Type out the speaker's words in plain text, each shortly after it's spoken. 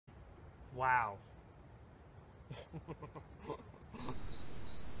Wow.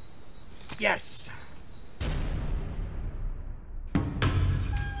 Yes!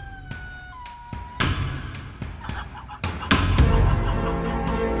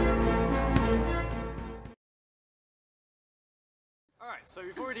 Alright, so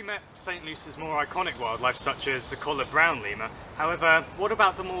we've already met St. Luce's more iconic wildlife such as the collared brown lemur. However, what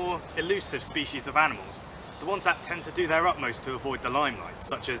about the more elusive species of animals? The ones that tend to do their utmost to avoid the limelight,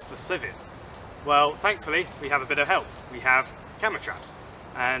 such as the civet. Well, thankfully, we have a bit of help. We have camera traps.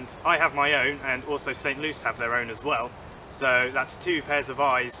 And I have my own, and also St. Luce have their own as well. So that's 2 pairs of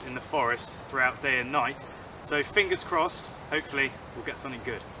eyes in the forest throughout day and night. So fingers crossed, hopefully we'll get something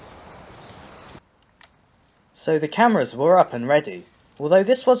good. So the cameras were up and ready, although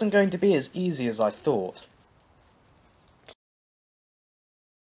this wasn't going to be as easy as I thought.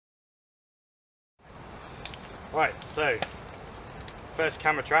 Right, so first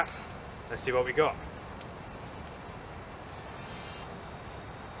camera trap, let's see what we got.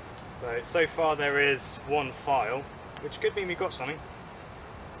 So far there is 1 file, which could mean we got something.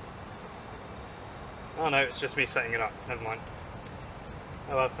 Oh no, it's just me setting it up, never mind.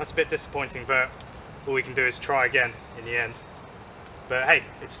 Oh well, that's a bit disappointing, but all we can do is try again in the end. But hey,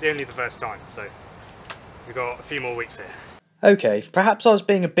 it's only the first time, so we've got a few more weeks here. Okay, perhaps I was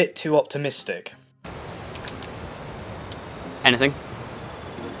being a bit too optimistic. Anything?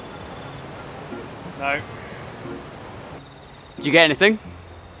 No. Did you get anything?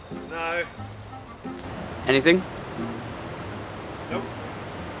 No. Anything? Nope.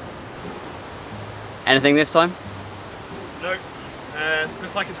 Anything this time? Nope.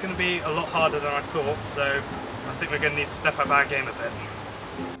 Looks like it's going to be a lot harder than I thought, so I think we're going to need to step up our game a bit.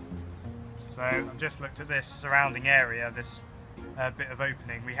 So I've just looked at this surrounding area, this bit of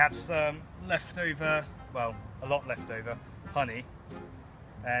opening. We had some leftover, well, a lot leftover honey,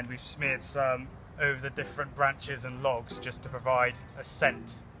 and we've smeared some over the different branches and logs just to provide a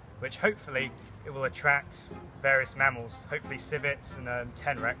scent, which hopefully it will attract various mammals, hopefully civets and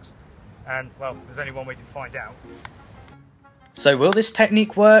tenrecs, and well, there's only one way to find out. So will this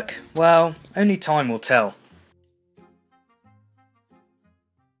technique work? Well, only time will tell.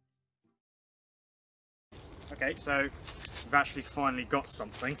 Okay, so we've actually finally got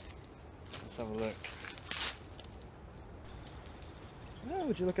something. Let's have a look. Oh,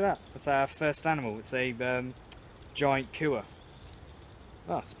 would you look at that? That's our first animal. It's a giant kua.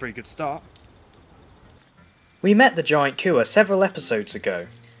 Oh, that's a pretty good start. We met the giant kua several episodes ago,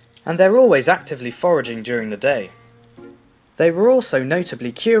 and they're always actively foraging during the day. They were also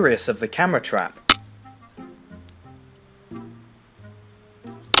notably curious of the camera trap.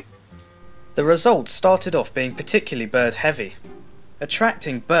 The results started off being particularly bird heavy,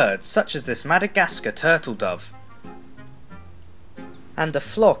 attracting birds such as this Madagascar turtle dove, and a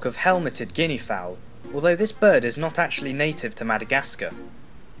flock of helmeted guinea fowl, although this bird is not actually native to Madagascar.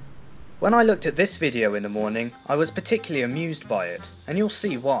 When I looked at this video in the morning, I was particularly amused by it, and you'll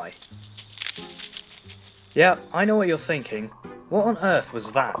see why. Yeah, I know what you're thinking. What on earth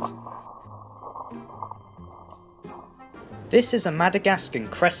was that? This is a Madagascan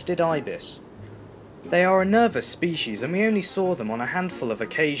crested ibis. They are a nervous species and we only saw them on a handful of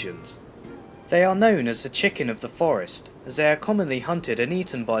occasions. They are known as the chicken of the forest, as they are commonly hunted and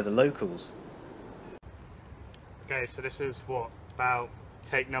eaten by the locals. Okay, so this is what, about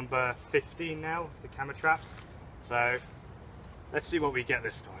take number 15 now of the camera traps. So let's see what we get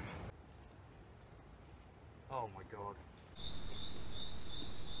this time. Oh my god.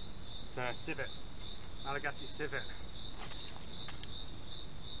 It's a civet. Malagasy civet.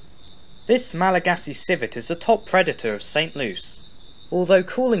 This Malagasy civet is the top predator of St. Luce, although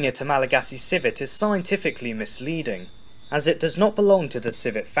calling it a Malagasy civet is scientifically misleading, as it does not belong to the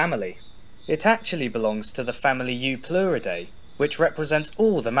civet family. It actually belongs to the family Eupluridae, which represents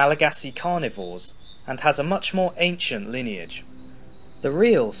all the Malagasy carnivores, and has a much more ancient lineage. The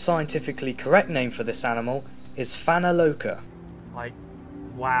real, scientifically correct name for this animal is Phaneroca. Like,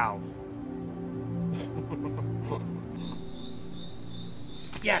 wow.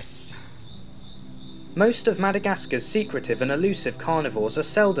 Yes! Most of Madagascar's secretive and elusive carnivores are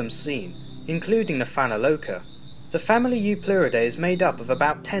seldom seen, including the Phaneroca. The family Eupluridae is made up of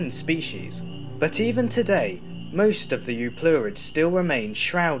about 10 species, but even today, most of the Euplurids still remain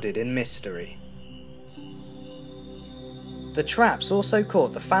shrouded in mystery. The traps also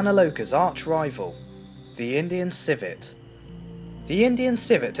caught the Phaneroca's arch-rival, the Indian civet. The Indian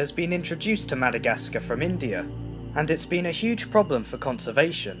civet has been introduced to Madagascar from India, and it's been a huge problem for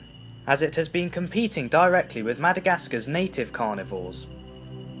conservation, as it has been competing directly with Madagascar's native carnivores.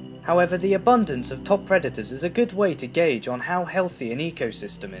 However, the abundance of top predators is a good way to gauge on how healthy an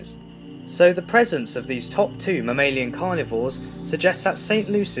ecosystem is, So the presence of these top two mammalian carnivores suggests that St.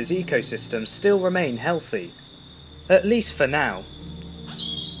 Luce's ecosystems still remain healthy, at least for now.